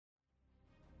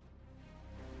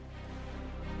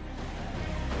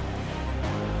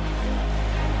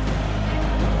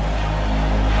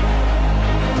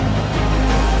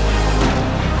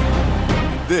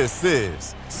This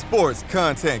is Sports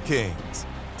Content Kings,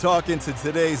 talking to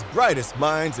today's brightest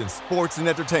minds in sports and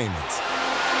entertainment.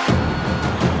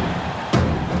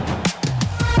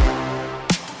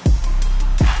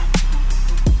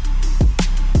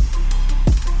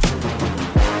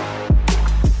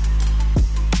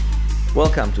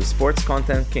 Welcome to Sports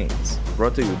Content Kings,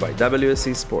 brought to you by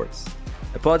WSC Sports,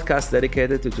 a podcast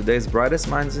dedicated to today's brightest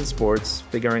minds in sports,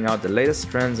 figuring out the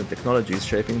latest trends and technologies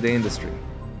shaping the industry.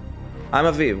 I'm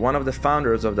Aviv, one of the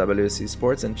founders of WSC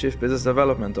Sports and Chief Business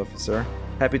Development Officer.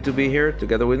 Happy to be here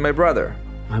together with my brother.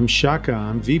 I'm Shaka.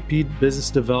 I'm VP Business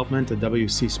Development at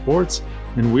WSC Sports,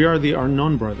 and we are the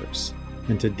Arnon brothers.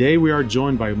 And today we are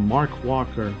joined by Mark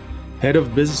Walker, Head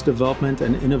of Business Development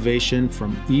and Innovation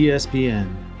from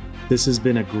ESPN. This has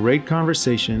been a great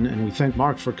conversation, and we thank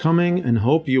Mark for coming and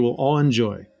hope you will all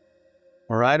enjoy.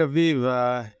 All right,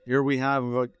 Aviv, here we have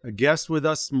a guest with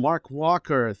us, Mark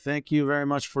Walker. Thank you very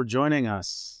much for joining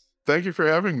us. Thank you for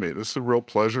having me. This is a real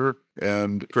pleasure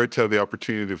and great to have the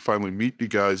opportunity to finally meet you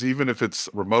guys, even if it's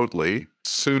remotely.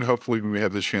 Soon, hopefully, we may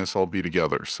have the chance to all be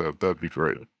together, so that'd be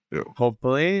great. Yeah.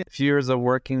 Hopefully. A few years of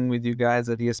working with you guys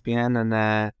at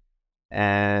ESPN,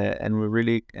 and we're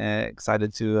really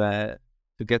excited to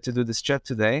get to do this chat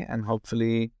today, and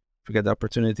hopefully we get the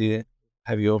opportunity to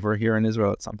have you over here in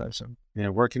Israel at some time soon. Yeah,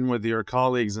 working with your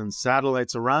colleagues and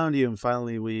satellites around you, and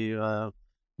finally we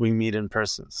meet in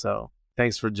person. So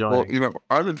thanks for joining. Well,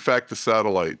 I'm in fact the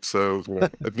satellite, so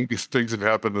I think these things have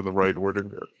happened in the right order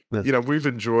there. We've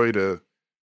enjoyed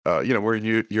we're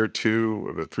in year 2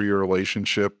 of a 3-year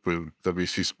relationship with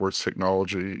WC Sports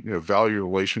Technology. Value the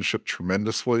relationship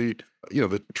tremendously.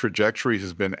 The trajectory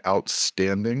has been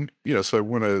outstanding. So I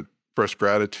want to express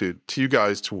gratitude to you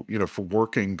guys for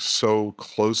working so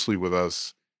closely with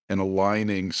us and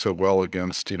aligning so well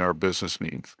against our business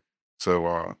needs.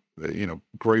 So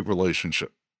great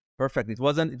relationship. Perfect. It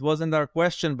wasn't our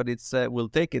question, but it's we'll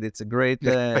take it. It's a great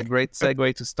great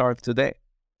segue to start today.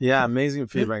 Yeah, amazing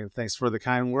feedback. Thanks for the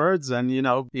kind words. And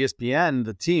ESPN,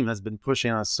 the team, has been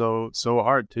pushing us so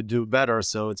hard to do better.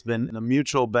 So it's been a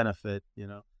mutual benefit,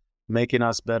 making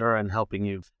us better and helping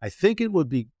you. I think it would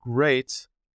be great,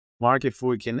 Mark, if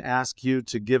we can ask you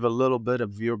to give a little bit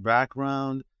of your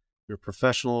background, your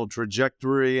professional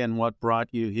trajectory, and what brought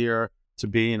you here to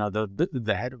be,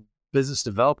 the head of business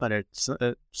development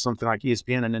at something like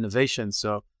ESPN and innovation.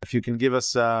 So if you can give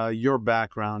us your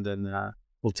background, and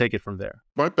we'll take it from there.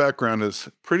 My background is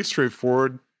pretty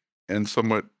straightforward and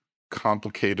somewhat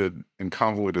complicated and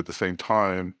convoluted at the same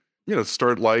time.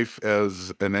 Started life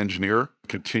as an engineer,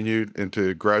 continued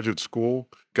into graduate school,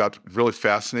 got really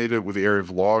fascinated with the area of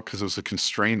law because it was a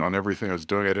constraint on everything I was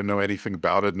doing. I didn't know anything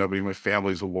about it. Nobody in my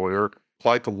family is a lawyer.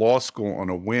 Applied to law school on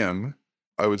a whim.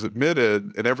 I was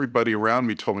admitted, and everybody around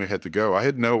me told me I had to go. I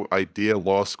had no idea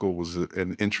law school was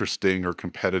an interesting or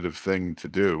competitive thing to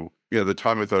do. At the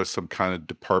time, I thought it was some kind of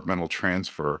departmental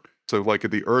transfer. So at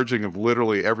the urging of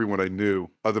literally everyone I knew,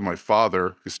 other than my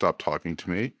father, who stopped talking to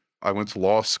me, I went to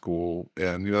law school,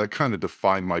 and that kind of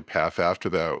defined my path after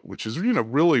that, which is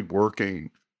really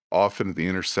working often at the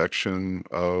intersection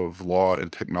of law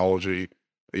and technology.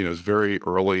 It's very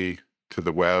early to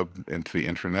the web and to the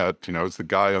internet. I was the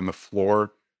guy on the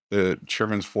floor, the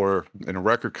chairman's floor in a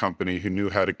record company who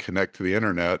knew how to connect to the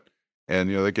internet,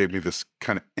 and they gave me this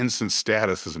kind of instant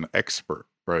status as an expert.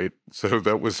 Right. So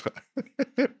that was,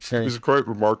 it was quite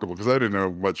remarkable because I didn't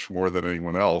know much more than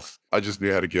anyone else. I just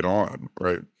knew how to get on.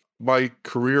 Right. My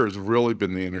career has really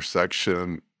been the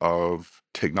intersection of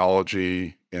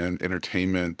technology and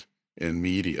entertainment and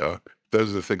media.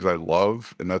 Those are the things I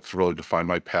love. And that's really defined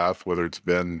my path, whether it's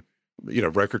been,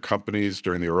 record companies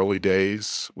during the early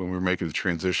days when we were making the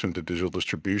transition to digital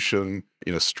distribution,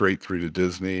 straight through to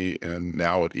Disney, and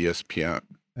now at ESPN.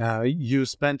 You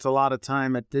spent a lot of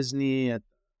time at Disney at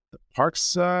the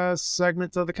parks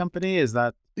segment of the company. Is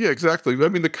that? Yeah, exactly.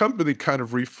 The company kind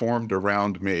of reformed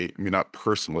around me. Not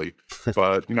personally,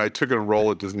 but, I took a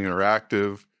role at Disney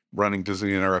Interactive, running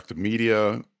Disney Interactive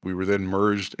Media. We were then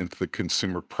merged into the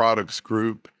Consumer Products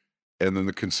Group. And then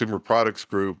the Consumer Products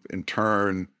Group, in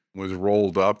turn, was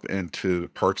rolled up into the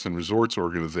Parks and Resorts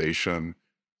organization.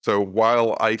 So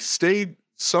while I stayed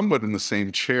somewhat in the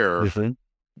same chair,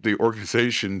 the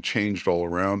organization changed all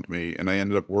around me. And I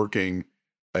ended up working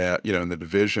at, in the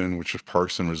division, which is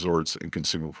Parks and Resorts and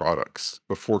Consumer Products,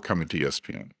 before coming to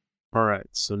ESPN. All right.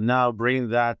 So now bringing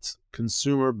that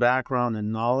consumer background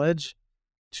and knowledge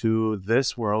to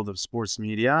this world of sports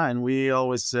media. And we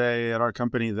always say at our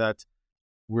company that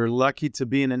we're lucky to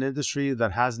be in an industry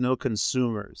that has no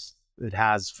consumers. It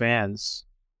has fans.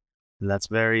 And that's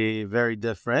very, very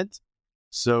different.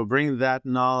 So bring that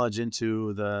knowledge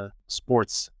into the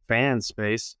sports fan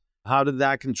space. How did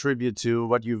that contribute to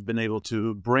what you've been able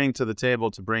to bring to the table,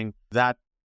 to bring that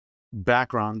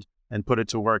background and put it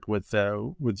to work with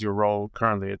your role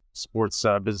currently at sports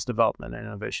business development and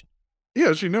innovation? Yeah,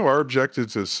 as you know, our objective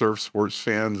is to serve sports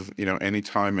fans,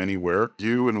 anytime, anywhere.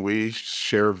 You and we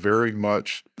share very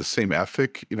much the same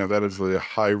ethic. That is the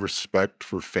high respect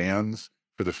for fans,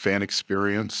 for the fan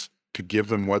experience, to give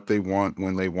them what they want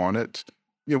when they want it.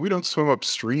 We don't swim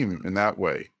upstream in that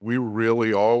way. We're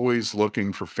really always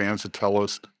looking for fans to tell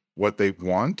us what they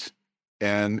want,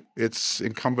 and it's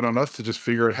incumbent on us to just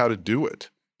figure out how to do it.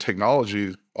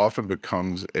 Technology often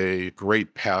becomes a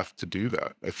great path to do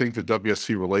that. I think the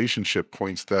WSC relationship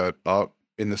points that up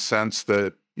in the sense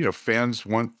that, fans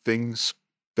want things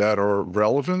that are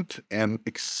relevant and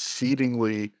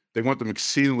they want them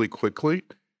exceedingly quickly.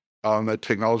 That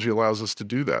technology allows us to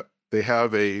do that. They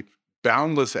have a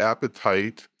boundless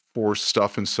appetite for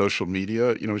stuff in social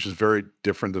media, which is very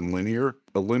different than linear.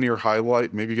 A linear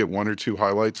highlight, maybe you get 1 or 2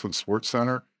 highlights on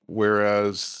SportsCenter,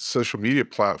 whereas social media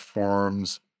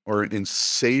platforms are an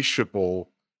insatiable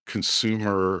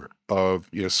consumer of,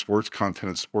 sports content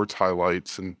and sports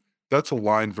highlights. And that's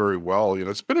aligned very well.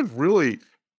 It's been a really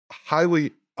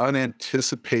highly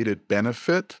unanticipated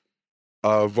benefit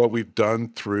of what we've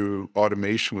done through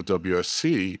automation with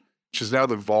WSC, which is now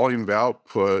the volume of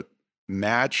output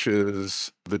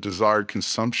matches the desired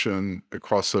consumption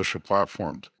across social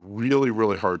platforms. Really,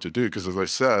 really hard to do because, as I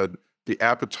said, the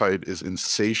appetite is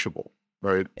insatiable,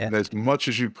 right? Yeah. And as much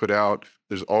as you put out,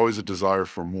 there's always a desire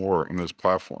for more on those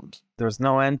platforms. There's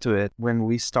no end to it. When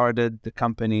we started the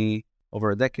company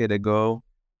over a decade ago,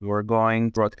 we were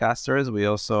going broadcasters.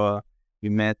 We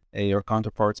met your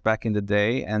counterparts back in the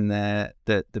day, and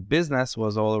the business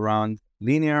was all around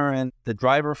linear, and the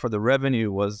driver for the revenue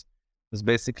was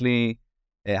basically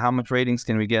how much ratings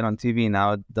can we get on TV.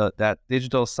 Now, that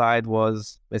digital side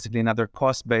was basically another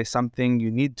cost base, something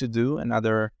you need to do,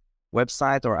 another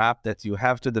website or app that you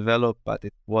have to develop, but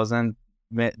it wasn't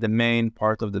the main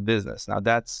part of the business. Now,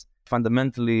 that's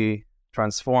fundamentally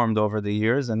transformed over the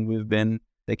years, and we've been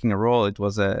taking a role. It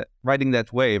was riding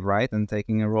that wave, right, and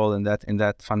taking a role in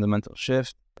that fundamental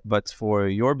shift. But for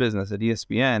your business at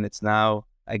ESPN, it's now,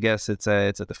 I guess it's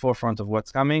at the forefront of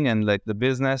what's coming, and like the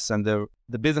business and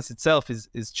the business itself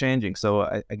is changing. So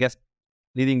I guess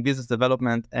leading business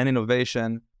development and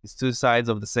innovation is 2 sides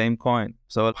of the same coin.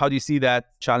 So how do you see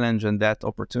that challenge and that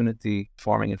opportunity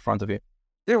forming in front of you?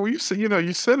 Yeah, well, you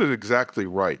said it exactly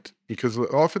right. Because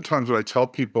oftentimes when I tell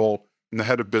people in the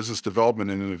head of business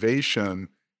development and innovation,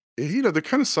 they're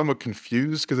kind of somewhat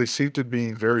confused because they seem to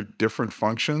be very different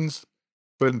functions.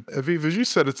 But Aviv, as you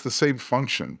said, it's the same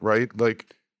function, right?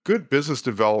 Like good business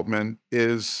development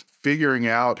is figuring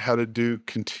out how to do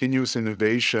continuous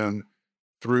innovation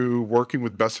through working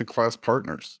with best-in-class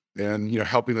partners and,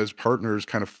 helping those partners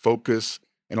kind of focus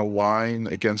and align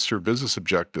against your business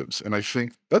objectives. And I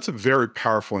think that's a very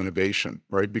powerful innovation,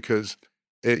 right? Because,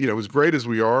 as great as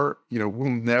we are, we'll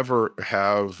never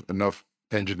have enough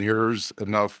engineers,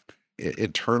 enough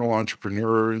internal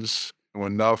entrepreneurs,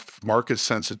 enough market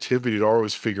sensitivity to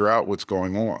always figure out what's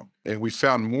going on. And we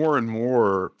found more and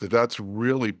more that that's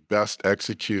really best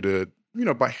executed,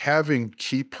 by having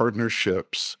key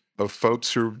partnerships of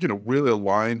folks who are, really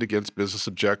aligned against business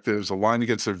objectives, aligned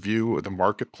against their view of the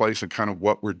marketplace and kind of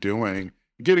what we're doing,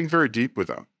 getting very deep with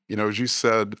them. As you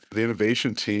said, the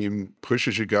innovation team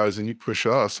pushes you guys and you push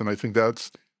us. And I think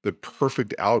that's the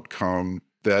perfect outcome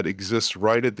that exists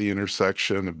right at the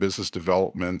intersection of business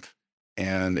development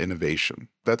and innovation.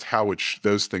 That's how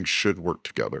those things should work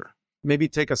together. Maybe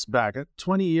take us back.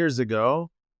 20 years ago,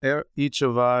 each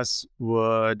of us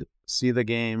would see the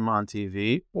game on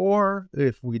TV, or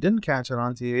if we didn't catch it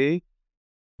on TV,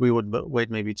 we would wait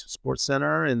maybe to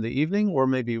SportsCenter in the evening, or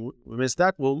maybe we missed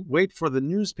that. We'll wait for the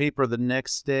newspaper the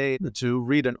next day to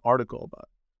read an article about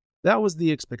it. That was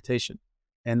the expectation.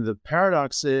 And the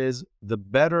paradox is, the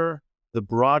better the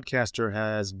broadcaster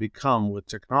has become with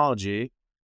technology,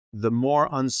 the more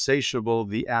unsatiable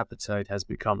the appetite has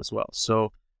become as well.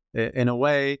 So in a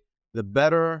way, the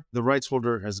better the rights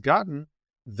holder has gotten,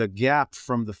 the gap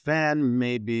from the fan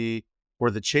may be where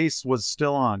the chase was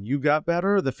still on. You got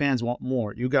better, the fans want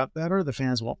more. You got better, the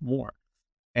fans want more.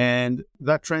 And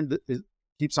that trend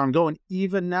keeps on going.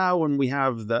 Even now when we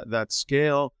have that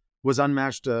scale was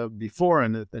unmatched before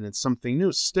and it's something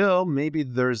new, still maybe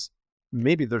there's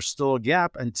still a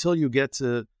gap until you get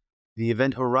to the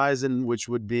event horizon, which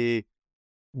would be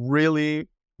really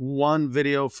one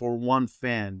video for one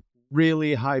fan,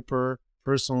 really hyper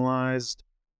personalized,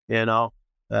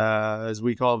 as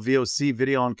we call VOC,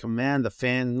 video on command. The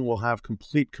fan will have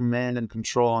complete command and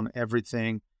control on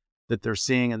everything that they're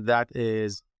seeing. And that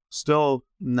is still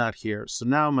not here. So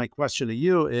now my question to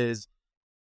you is,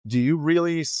 do you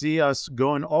really see us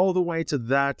going all the way to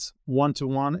that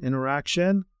one-to-one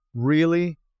interaction,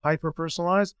 really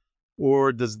hyper-personalized?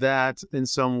 Or does that in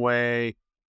some way,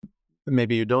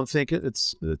 maybe you don't think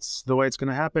it's the way it's going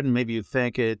to happen? Maybe you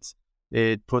think it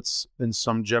puts in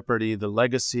some jeopardy the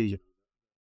legacy,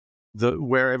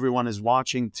 where everyone is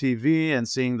watching TV and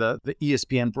seeing the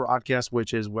ESPN broadcast,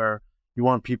 which is where you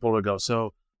want people to go.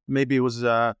 So maybe it was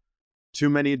too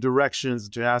many directions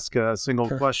to ask single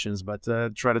questions, but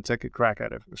try to take a crack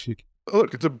at it if you can.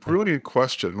 Look, it's a brilliant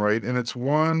question, right? And it's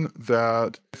one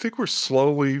that I think we're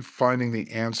slowly finding the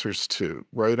answers to,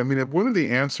 right? I mean, one of the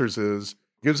answers is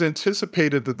it was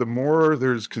anticipated that the more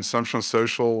there's consumption on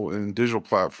social and digital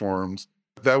platforms,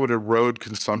 that would erode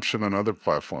consumption on other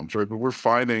platforms, right? But we're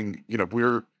finding, we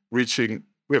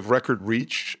have record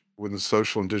reach with the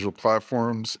social and digital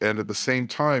platforms. And at the same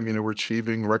time, we're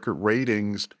achieving record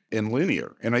ratings in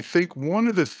linear. And I think one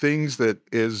of the things that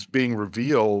is being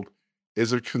revealed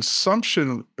is a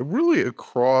consumption really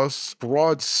across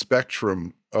broad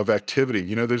spectrum of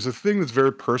activity. There's a thing that's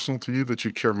very personal to you that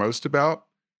you care most about,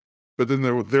 but then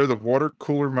there are the water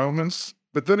cooler moments.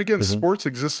 But then again, sports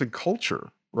exists in culture,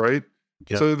 right?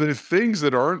 Yeah. So there are things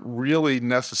that aren't really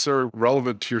necessarily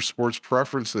relevant to your sports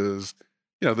preferences,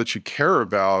 that you care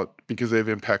about because they have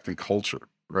impact in culture,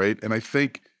 right? And I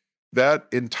think that's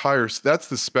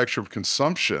the spectrum of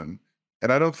consumption.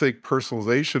 And I don't think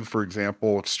personalization, for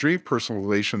example, extreme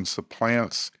personalization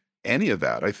supplants any of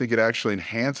that. I think it actually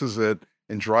enhances it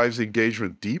and drives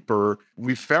engagement deeper.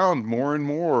 We found more and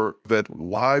more that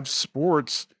live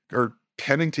sports are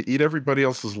tending to eat everybody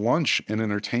else's lunch in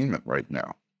entertainment right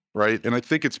now, right? And I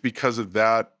think it's because of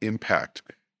that impact.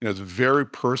 It's very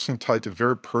personal, tied to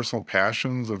very personal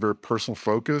passions, a very personal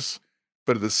focus.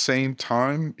 But at the same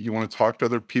time, you want to talk to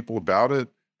other people about it.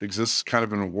 It exists kind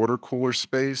of in a water cooler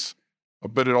space.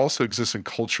 But it also exists in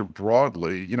culture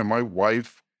broadly. My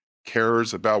wife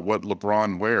cares about what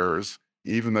LeBron wears,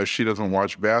 even though she doesn't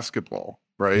watch basketball,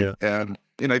 right? Yeah. And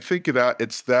I think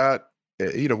that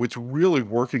it's really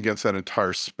working against that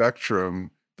entire spectrum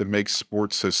that makes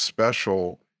sports so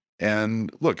special.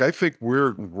 And look, I think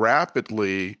we're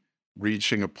rapidly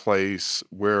reaching a place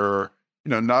where,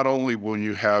 not only will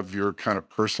you have your kind of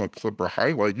personal clip or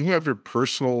highlight, you have your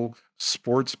personal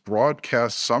sports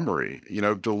broadcast summary,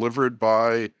 delivered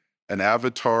by an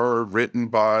avatar, written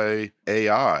by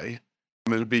AI.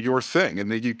 It'll be your thing.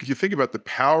 And then you think about the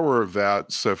power of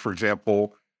that. So, for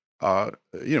example, we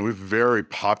have a very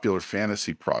popular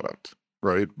fantasy product,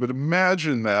 right? But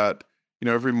imagine that,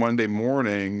 every Monday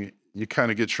morning, you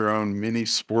kind of get your own mini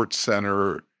Sports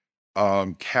Center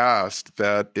cast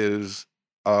that is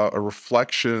a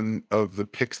reflection of the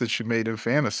picks that you made in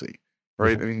fantasy,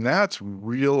 right? Mm-hmm. I mean, that's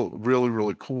really,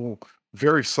 really cool.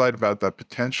 Very excited about that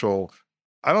potential.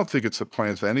 I don't think it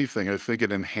supplants anything. I think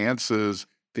it enhances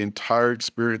the entire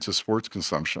experience of sports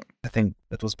consumption. I think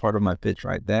that was part of my pitch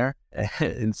right there.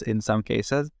 in some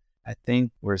cases, I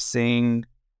think we're seeing,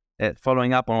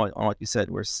 following up on what you said,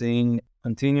 we're seeing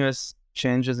continuous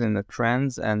changes in the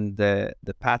trends and the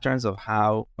patterns of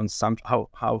how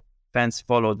fans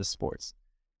follow the sports.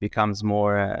 Becomes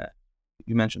more,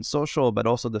 you mentioned social, but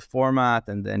also the format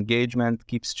and the engagement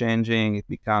keeps changing. It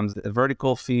becomes a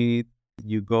vertical feed.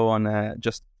 You go on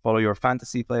just follow your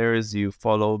fantasy players. You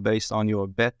follow based on your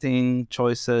betting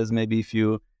choices. Maybe if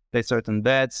you play certain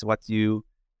bets, what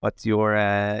your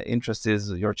interest is,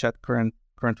 your current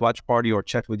watch party or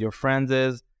chat with your friends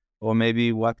is, or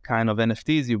maybe what kind of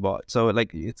NFTs you bought. So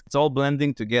it's all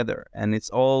blending together, and it's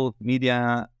all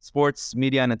media, sports,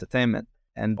 media, and entertainment.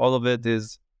 And all of it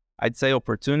is, I'd say,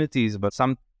 opportunities, but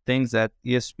some things that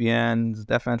ESPN is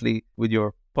definitely with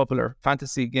your popular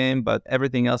fantasy game, but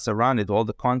everything else around it, all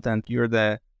the content, you're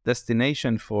the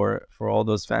destination for all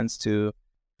those fans to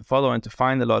follow and to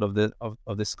find a lot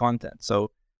of this content.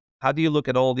 So how do you look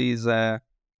at all these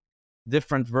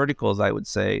different verticals? I would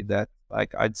say that,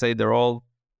 I'd say they're all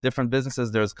different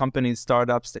businesses. There's companies,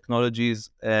 startups,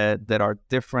 technologies that are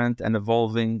different and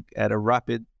evolving at a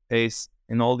rapid pace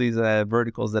in all these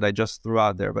verticals that I just threw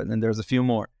out there. But then there's a few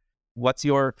more. What's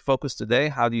your focus today?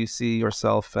 How do you see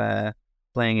yourself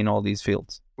playing in all these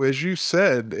fields? Well, as you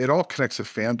said, it all connects to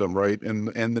fandom, right? And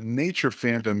the nature of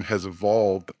fandom has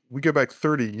evolved. We go back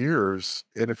 30 years,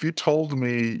 and if you told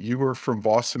me you were from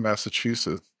Boston,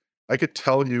 Massachusetts, I could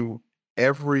tell you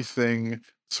everything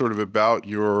sort of about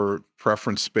your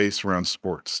preference space around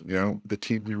sports, the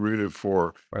team you rooted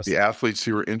for, the athletes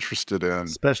you were interested in.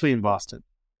 Especially in Boston.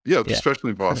 Yeah,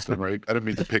 especially in Boston, right? I didn't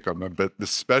mean to pick on them, but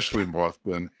especially in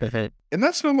Boston. And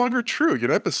that's no longer true.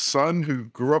 I have a son who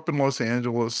grew up in Los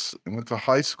Angeles and went to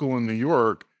high school in New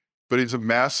York, but he's a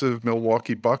massive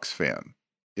Milwaukee Bucks fan.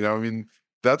 I mean,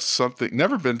 that's something,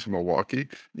 never been to Milwaukee.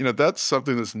 That's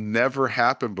something that's never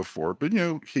happened before. But,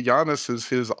 Giannis is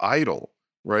his idol,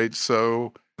 right?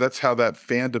 So that's how that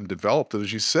fandom developed. And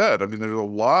as you said, I mean, there's a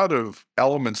lot of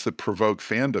elements that provoke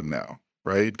fandom now,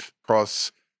 right?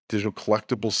 Across digital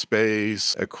collectible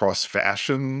space, across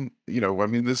fashion. I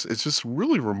mean, it's just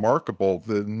really remarkable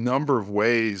the number of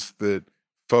ways that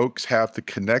folks have to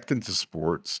connect into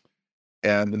sports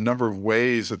and the number of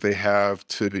ways that they have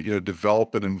to,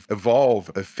 develop and evolve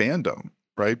a fandom,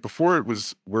 right? Before it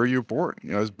was where you were born.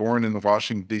 I was born in the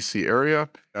Washington, D.C. area.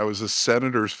 I was a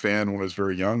Senators fan when I was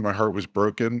very young. My heart was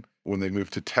broken when they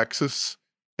moved to Texas.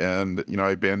 And,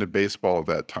 I abandoned baseball at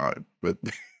that time. But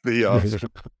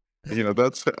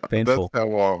that's Painful.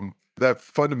 how that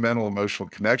fundamental emotional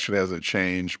connection hasn't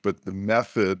changed, but the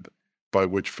method by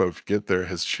which folks get there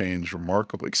has changed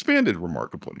remarkably,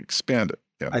 expanded.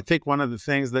 Yeah. I think one of the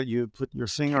things that you put your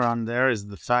finger on there is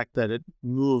the fact that it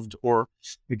moved, or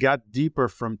it got deeper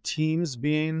from teams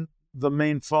being the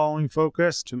main following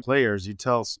focus to players. You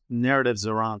tell narratives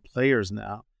around players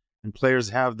now, and players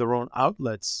have their own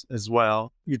outlets as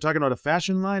well. You're talking about a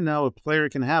fashion line. Now a player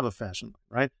can have a fashion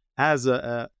line, right? Has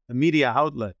a media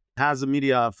outlet, has a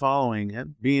media following,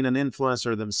 and being an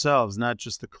influencer themselves, not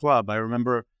just the club. I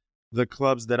remember the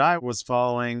clubs that I was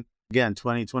following, again,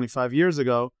 20, 25 years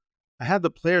ago. I had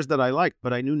the players that I liked,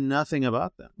 but I knew nothing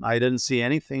about them. I didn't see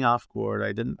anything off court.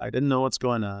 I didn't know what's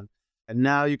going on. And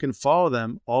now you can follow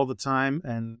them all the time,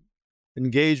 and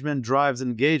engagement drives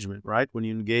engagement, right? When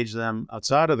you engage them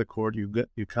outside of the court,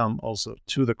 you come also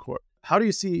to the court. How do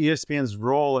you see ESPN's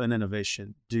role in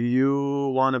innovation? Do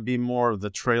you want to be more of the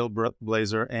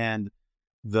trailblazer and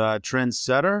the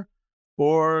trendsetter,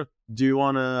 or do you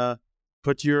want to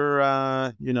put your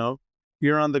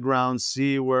ear on the ground,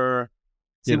 see where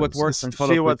what works and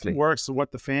follow quickly. What works,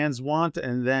 what the fans want,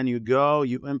 and then you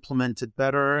implement it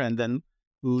better, and then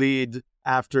lead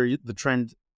after the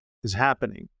trend is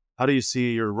happening? How do you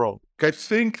see your role? I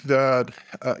think that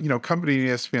company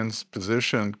ESPN's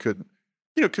position could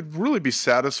really be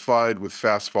satisfied with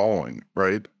fast following,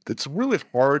 right? It's really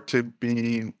hard to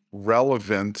be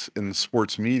relevant in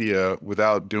sports media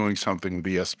without doing something with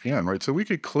ESPN, right? So we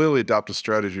could clearly adopt a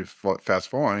strategy of fast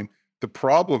following. The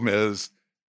problem is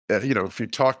that, if you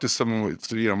talk to someone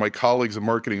with, my colleagues in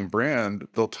marketing and brand,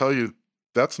 they'll tell you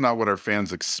that's not what our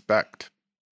fans expect,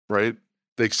 right?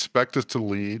 They expect us to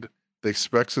lead. They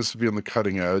expect us to be on the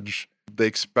cutting edge. They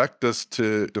expect us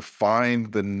to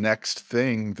define the next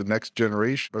thing, the next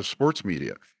generation of sports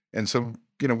media. And so,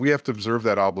 we have to observe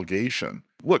that obligation.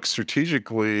 Look,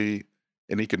 strategically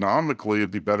and economically, it'd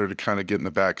be better to kind of get in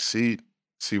the back seat,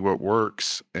 see what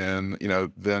works, and,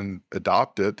 then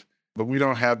adopt it. But we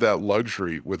don't have that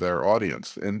luxury with our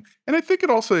audience. And I think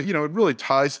it also, it really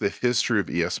ties to the history of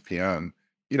ESPN.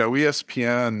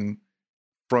 ESPN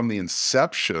from the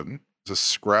inception is a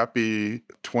scrappy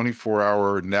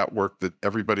 24-hour network that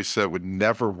everybody said would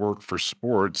never work for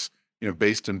sports,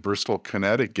 based in Bristol,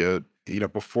 Connecticut.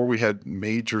 Before we had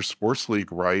major sports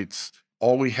league rights,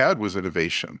 all we had was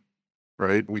innovation,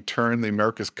 right? We turned the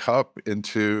America's Cup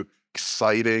into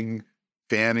exciting,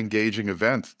 fan-engaging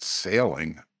event,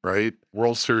 sailing, right?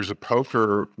 World Series of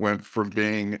Poker went from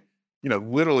being,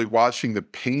 literally watching the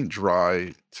paint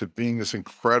dry to being this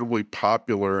incredibly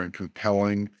popular and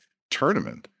compelling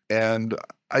tournament. And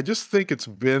I just think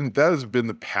that has been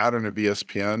the pattern of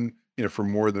ESPN, for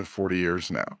more than 40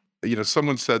 years now.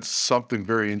 Someone said something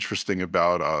very interesting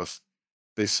about us.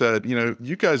 They said,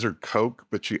 you guys are Coke,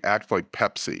 but you act like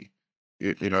Pepsi,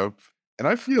 and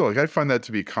I feel like I find that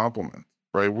to be a compliment,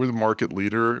 right? We're the market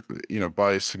leader,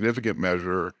 by a significant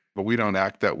measure, but we don't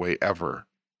act that way ever.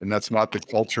 And that's not the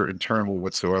culture internal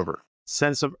whatsoever.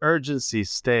 Sense of urgency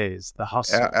stays, the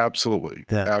hustle. Absolutely.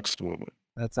 Yeah. Absolutely.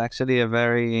 That's actually a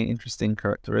very interesting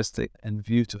characteristic and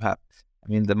view to have. I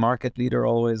mean, the market leader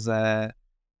always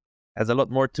has a lot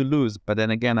more to lose. But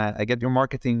then again, I get your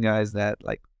marketing guys that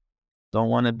don't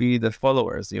want to be the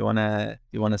followers. You want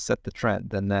to set the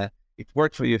trend. And it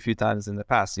worked for you a few times in the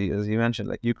past. As you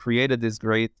mentioned, you created this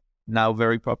great, now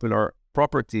very popular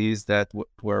properties that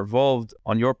were evolved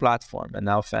on your platform. And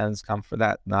now fans come for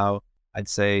that. Now, I'd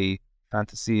say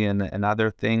fantasy and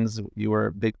other things, you were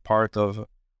a big part of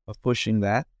pushing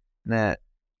that. And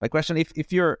my question,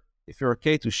 if you're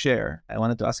okay to share, I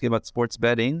wanted to ask you about sports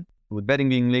betting. With betting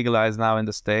being legalized now in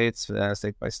the States,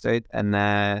 state by state,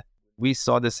 and we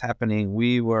saw this happening,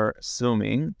 we were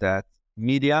assuming that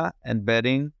media and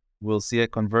betting will see a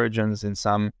convergence in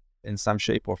some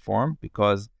shape or form,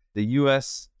 because the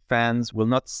U.S. fans will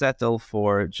not settle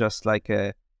for just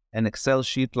a an Excel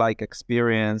sheet-like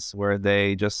experience where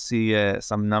they just see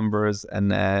some numbers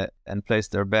and place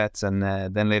their bets and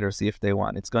then later see if they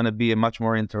won. It's going to be a much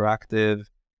more interactive,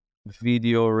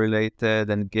 video-related,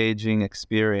 engaging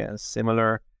experience,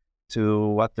 similar to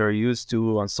what they're used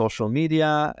to on social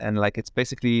media. And like, it's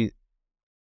basically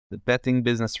the betting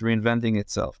business reinventing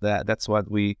itself. That's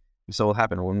what we saw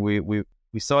happen when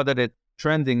we saw that it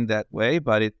trending that way,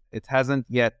 but it hasn't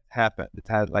yet happened. It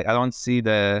had, like, I don't see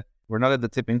we're not at the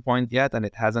tipping point yet, and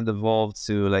it hasn't evolved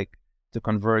to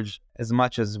converge as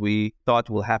much as we thought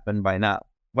will happen by now.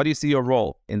 What do you see your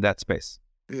role in that space?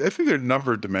 I think there are a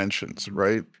number of dimensions,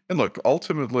 right? And look,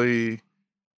 ultimately,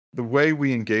 the way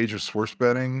we engage with sports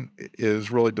betting is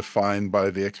really defined by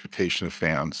the expectation of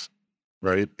fans,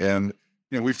 right? And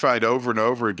we find over and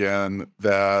over again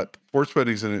that sports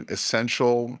betting is an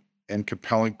essential and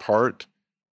compelling part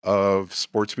of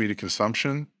sports media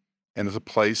consumption, and is a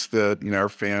place that our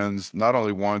fans not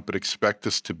only want but expect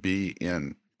us to be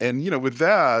in. And with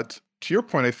that, to your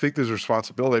point, I think there's a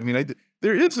responsibility. I mean,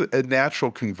 there is a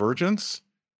natural convergence,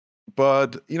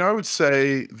 but I would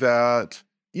say that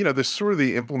there's sort of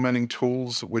the implementing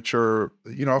tools, which are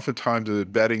oftentimes the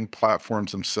betting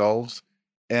platforms themselves.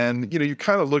 And you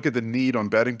kind of look at the need on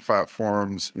betting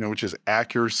platforms, which is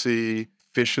accuracy,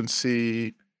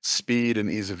 efficiency, speed,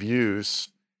 and ease of use.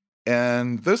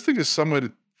 And those things are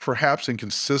somewhat perhaps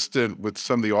inconsistent with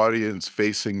some of the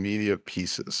audience-facing media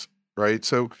pieces, right?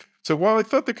 So while I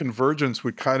thought the convergence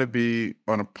would kind of be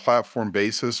on a platform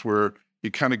basis where you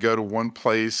kind of go to one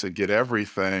place and get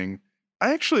everything,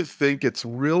 I actually think it's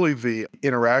really the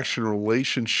interaction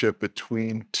relationship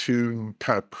between two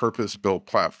kind of purpose-built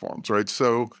platforms, right?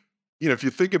 So, if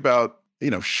you think about,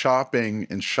 shopping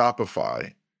and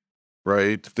Shopify,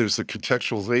 right? There's the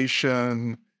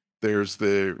contextualization, there's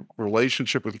the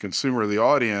relationship with the consumer or the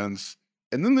audience,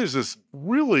 and then there's this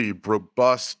really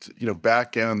robust,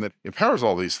 back end that empowers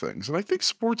all these things. And I think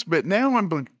sports bet, now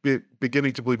I'm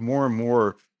beginning to believe more and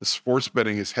more the sports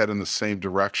betting is heading in the same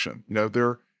direction.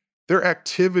 There are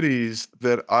activities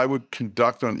that I would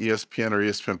conduct on ESPN or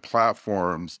ESPN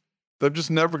platforms that I'm just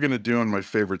never going to do on my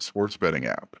favorite sports betting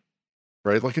app,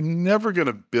 right? Like, I'm never going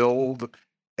to build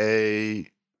a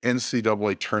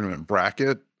NCAA tournament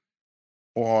bracket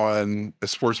on a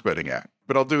sports betting app,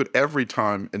 but I'll do it every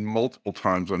time and multiple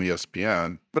times on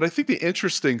ESPN. But I think the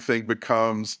interesting thing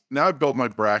becomes, now I've built my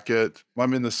bracket,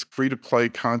 I'm in this free-to-play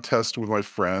contest with my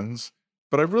friends,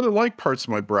 but I really like parts of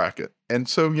my bracket. And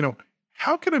so,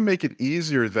 how can I make it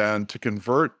easier then to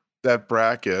convert that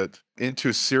bracket into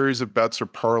a series of bets or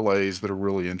parlays that are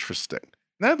really interesting?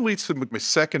 And that leads to my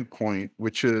second point,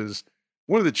 which is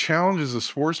one of the challenges of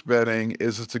sports betting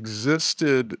is it's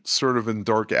existed sort of in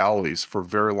dark alleys for a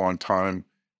very long time,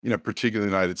 particularly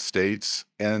in the United States.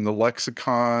 And the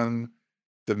lexicon,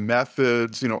 the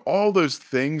methods, all those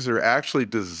things are actually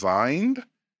designed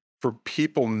for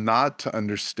people not to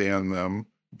understand them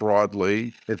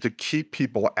broadly and to keep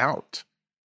people out.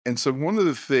 And so one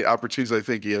of the opportunities I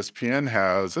think ESPN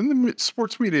has, and the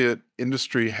sports media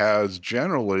industry has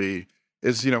generally,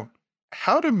 is,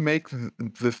 how to make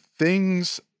the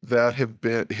things that have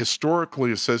been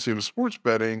historically associated with sports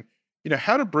betting,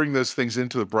 how to bring those things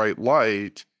into the bright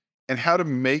light and how to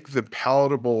make them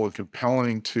palatable and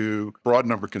compelling to a broad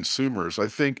number of consumers. I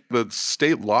think the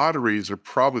state lotteries are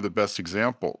probably the best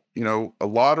example. A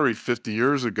lottery 50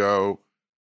 years ago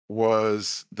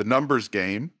was the numbers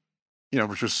game,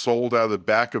 which was sold out of the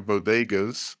back of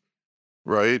bodegas,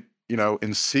 right?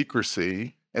 In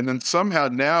secrecy. And then somehow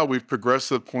now we've progressed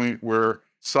to the point where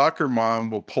soccer mom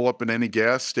will pull up in any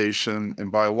gas station and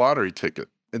buy a lottery ticket.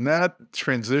 And that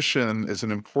transition is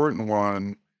an important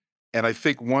one. And I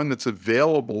think one that's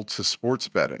available to sports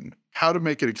betting, how to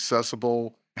make it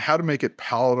accessible, how to make it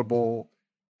palatable,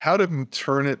 how to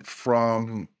turn it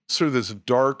from sort of this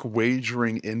dark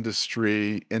wagering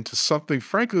industry into something,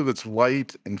 frankly, that's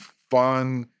light and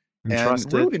fun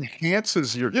and really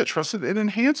enhances trusted. It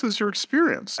enhances your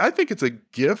experience. I think it's a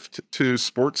gift to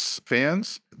sports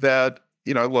fans that,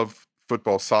 I love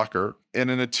football, soccer,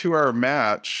 and in a 2-hour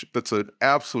match that's an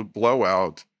absolute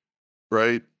blowout,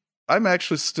 right? I'm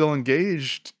actually still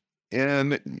engaged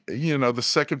in, the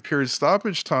second period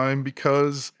stoppage time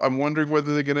because I'm wondering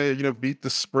whether they're going to, beat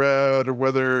the spread or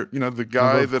whether, the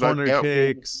guy that I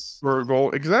get for a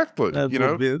goal. Exactly.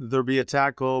 There'll be a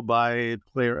tackle by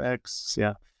player X.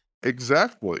 Yeah.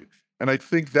 Exactly. And I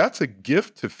think that's a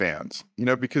gift to fans,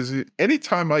 because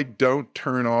anytime I don't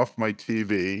turn off my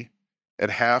TV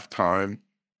at halftime,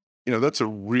 that's a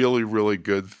really, really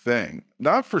good thing.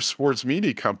 Not for sports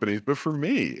media companies, but for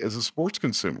me as a sports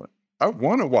consumer. I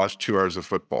want to watch 2 hours of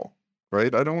football,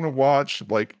 right? I don't want to watch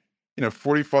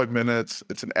 45 minutes,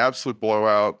 it's an absolute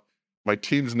blowout. My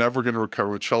team's never going to recover.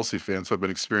 With Chelsea fans, so I've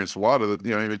been experiencing a lot of it.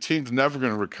 The team's never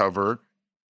going to recover,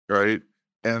 right?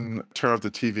 And turn off the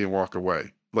TV and walk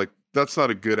away. Like, that's not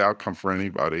a good outcome for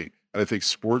anybody. And I think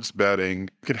sports betting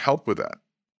could help with that.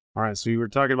 All right, so you were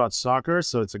talking about soccer,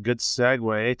 so it's a good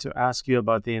segue to ask you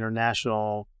about the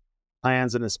international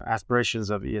plans and aspirations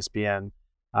of ESPN.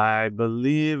 I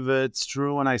believe it's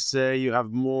true when I say you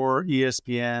have more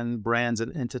ESPN brands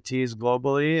and entities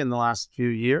globally in the last few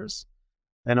years,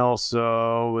 and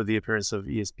also with the appearance of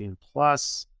ESPN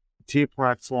Plus, T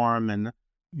platform, and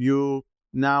you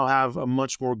now have a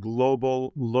much more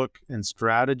global look and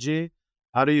strategy.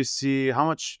 How do you see, how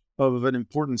much of an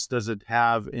importance does it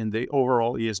have in the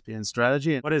overall ESPN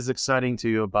strategy? And what is exciting to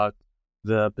you about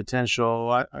the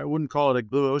potential? I wouldn't call it a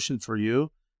blue ocean for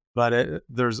you, but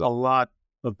there's a lot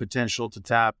of potential to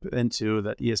tap into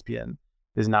that ESPN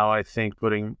is now, I think,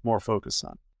 putting more focus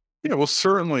on. Yeah, well,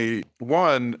 certainly,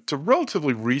 one, it's a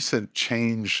relatively recent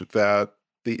change that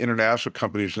the international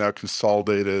companies are now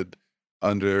consolidated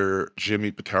under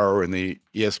Jimmy Pitaro and the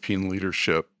ESPN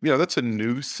leadership. That's a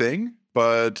new thing,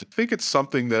 but I think it's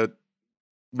something that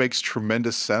makes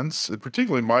tremendous sense, and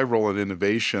particularly my role in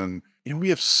innovation. We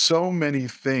have so many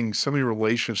things, so many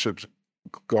relationships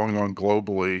going on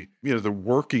globally. They're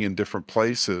working in different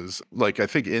places. Like, I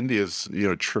think India's,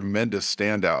 a tremendous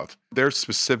standout. There's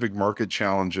specific market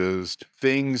challenges,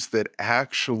 things that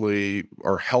actually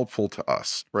are helpful to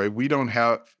us, right?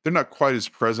 They're not quite as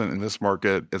present in this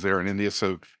market as they are in India.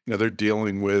 So, they're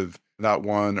dealing with not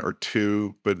one or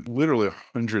two, but literally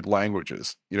 100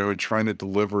 languages, and trying to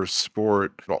deliver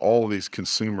sport to all of these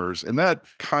consumers. And that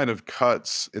kind of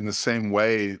cuts in the same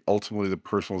way, ultimately, the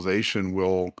personalization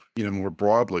will, more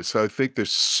broadly. So I think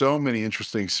there's so many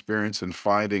interesting experience and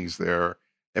findings there.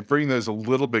 And bringing those a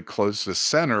little bit close to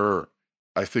center,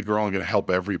 I think are only going to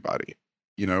help everybody.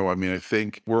 I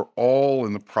think we're all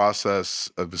in the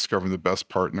process of discovering the best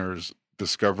partners,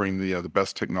 discovering the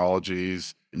best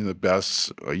technologies, the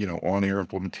best on-air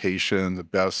implementation, the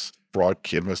best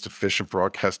most efficient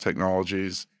broadcast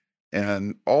technologies,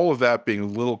 and all of that being a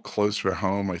little closer to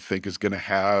home, I think, is going to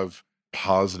have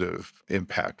positive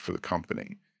impact for the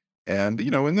company. And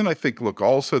and then I think, look,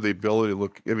 also the ability to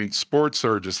look. Sports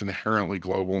are just inherently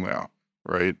global now,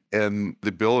 right? And the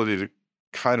ability to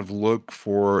kind of look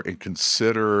for and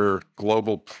consider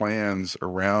global plans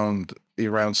around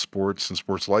sports and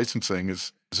sports licensing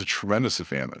is a tremendous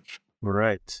advantage.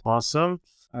 Right. Awesome.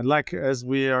 As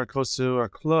we are close to our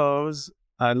close,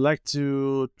 I'd like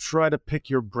to try to pick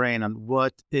your brain on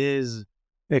what is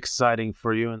exciting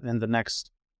for you in the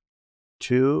next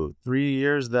 2-3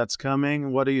 years that's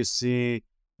coming. What do you see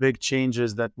big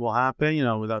changes that will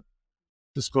happen, without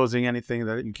disclosing anything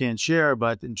that you can't share,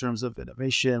 but in terms of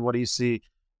innovation, what do you see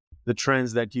the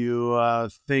trends that you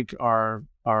think our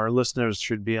listeners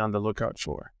should be on the lookout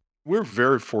for? We're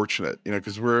very fortunate,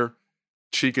 because we're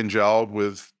cheek and jowled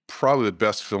with probably the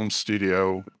best film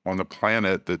studio on the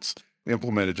planet that's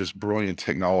implemented just brilliant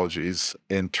technologies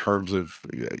in terms of,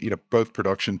 both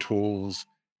production tools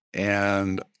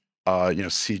and,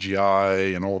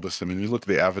 CGI and all this. You look at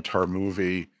the Avatar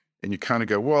movie and you kind of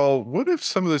go, well, what if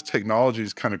some of those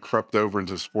technologies kind of crept over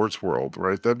into the sports world,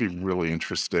 right? That'd be really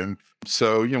interesting.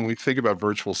 So, when we think about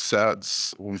virtual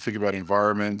sets, when we think about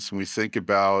environments, when we think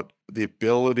about the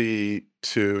ability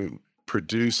to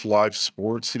produce live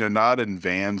sports, not in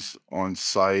vans on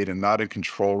site and not in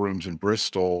control rooms in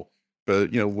Bristol,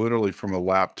 but, literally from a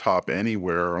laptop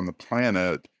anywhere on the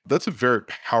planet, that's a very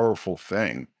powerful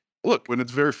thing. Look, when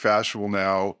it's very fashionable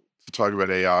now to talk about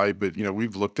AI, but,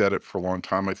 we've looked at it for a long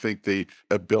time. I think the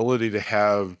ability to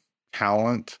have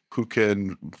talent who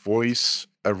can voice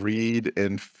a read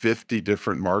in 50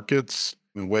 different markets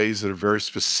in ways that are very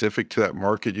specific to that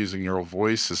market using neural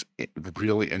voice is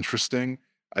really interesting.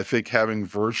 I think having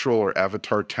virtual or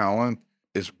avatar talent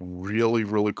is really,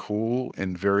 really cool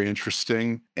and very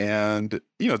interesting. And,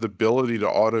 the ability to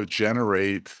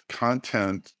auto-generate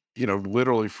content,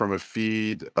 literally from a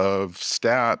feed of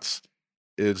stats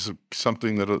is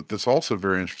something that's also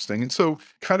very interesting. And so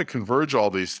kind of converge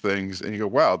all these things and you go,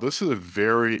 wow, this is a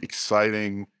very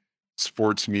exciting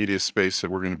sports media space that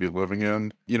we're going to be living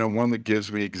in. One that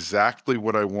gives me exactly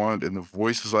what I want and the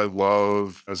voices I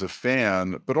love as a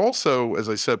fan. But also, as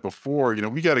I said before,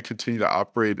 we got to continue to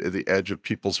operate at the edge of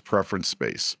people's preference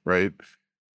space, right?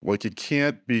 Like, it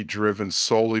can't be driven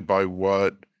solely by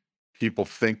what people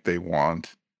think they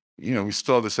want. We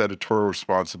still have this editorial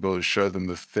responsibility to show them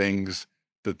the things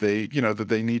that they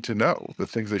need to know, the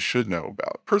things they should know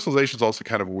about. Personalization is also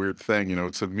kind of a weird thing.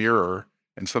 It's a mirror.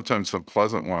 and sometimes some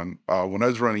pleasant one. When I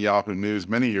was running Yahoo News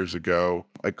many years ago,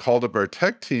 I called up our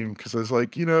tech team because I was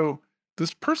like,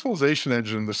 this personalization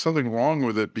engine, there's something wrong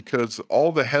with it because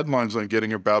all the headlines I'm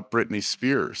getting about Britney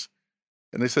Spears.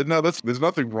 And they said, no, there's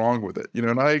nothing wrong with it.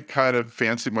 And I kind of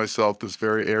fancied myself this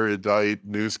very erudite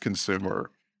news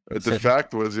consumer. The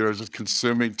fact was, I was just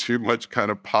consuming too much kind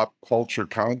of pop culture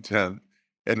content,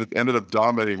 and it ended up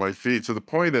dominating my feed. So the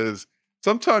point is,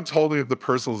 sometimes holding up the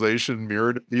personalization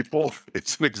mirror to people,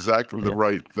 it's exactly the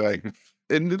right thing.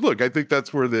 And look, I think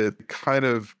that's where the kind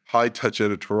of high-touch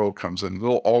editorial comes in.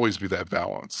 There'll always be that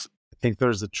balance. I think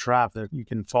there's a trap that you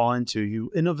can fall into.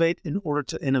 You innovate in order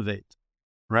to innovate,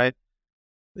 right?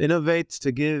 Innovate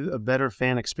to give a better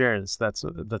fan experience. That's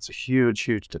a huge,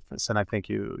 huge difference. And I think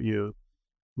you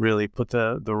really put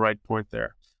the right point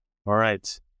there. All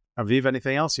right. Aviv,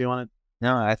 anything else you want to?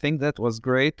 No, I think that was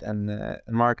great. And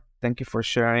Mark, thank you for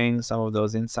sharing some of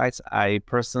those insights. I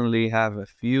personally have a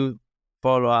few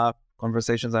follow-up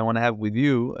conversations I want to have with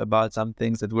you about some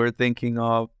things that we're thinking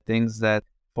of, things that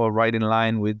fall right in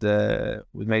line with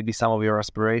maybe some of your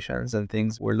aspirations and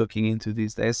things we're looking into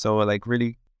these days. So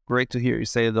really great to hear you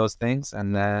say those things,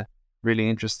 and really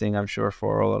interesting, I'm sure,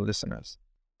 for all our listeners.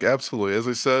 Absolutely. As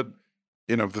I said,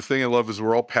 the thing I love is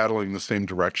we're all paddling in the same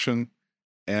direction,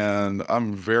 and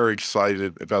I'm very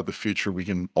excited about the future we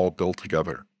can all build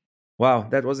together. Wow,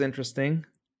 that was interesting.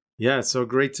 Yeah, it's so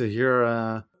great to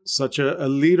hear such a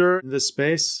leader in this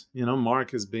space.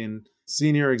 Mark has been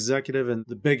senior executive in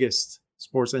the biggest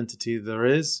sports entity there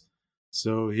is.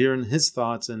 So hearing his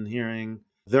thoughts and hearing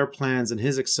their plans and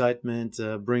his excitement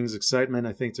brings excitement,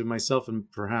 I think, to myself and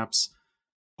perhaps,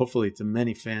 hopefully, to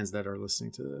many fans that are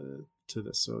listening to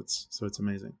this. So it's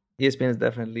amazing. ESPN is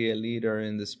definitely a leader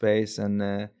in the space,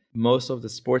 and most of the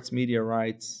sports media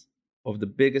rights of the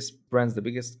biggest brands, the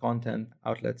biggest content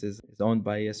outlets is owned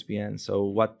by ESPN. So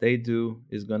what they do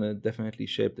is going to definitely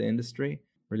shape the industry.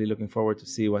 Really looking forward to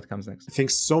see what comes next. I think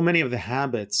so many of the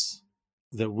habits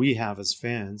that we have as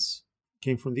fans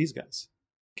came from these guys,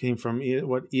 came from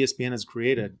what ESPN has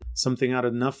created, something out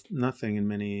of nothing in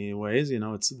many ways.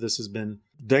 This has been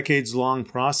decades long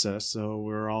process. So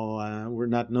we're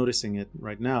not noticing it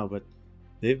right now, but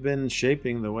they've been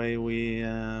shaping the way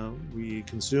we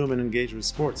consume and engage with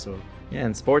sports. So yeah,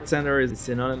 and SportsCenter is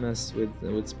synonymous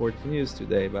with sports news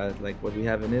today. But what we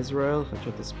have in Israel,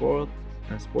 Chachot Sport,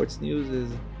 sports news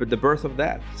is the birth of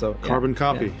that. So carbon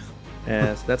copy.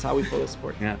 Yeah. So that's how we follow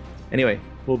sport. Yeah. Anyway,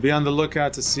 we'll be on the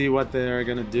lookout to see what they're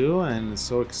going to do, and it's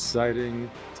so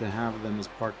exciting to have them as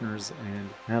partners and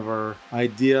have our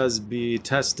ideas be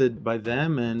tested by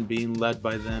them and being led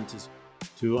by them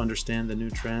to understand the new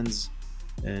trends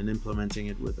and implementing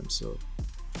it with them. So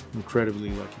incredibly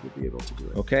lucky to be able to do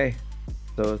it. Okay.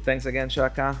 So thanks again,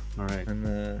 Shaka. All right.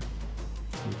 And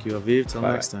thank you, Aviv. Till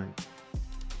bye. Next time.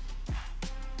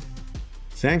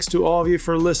 Thanks to all of you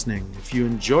for listening. If you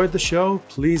enjoyed the show,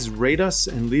 please rate us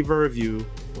and leave a review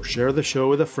or share the show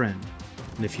with a friend.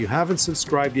 And if you haven't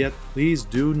subscribed yet, please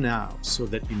do now so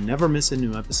that you never miss a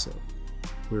new episode.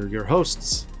 We're your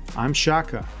hosts. I'm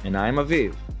Shaka. And I'm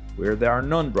Aviv. We're the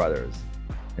Arnon brothers.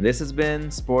 And this has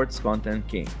been Sports Content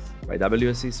Kings by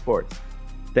WSC Sports.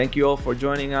 Thank you all for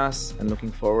joining us, and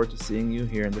looking forward to seeing you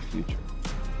here in the future.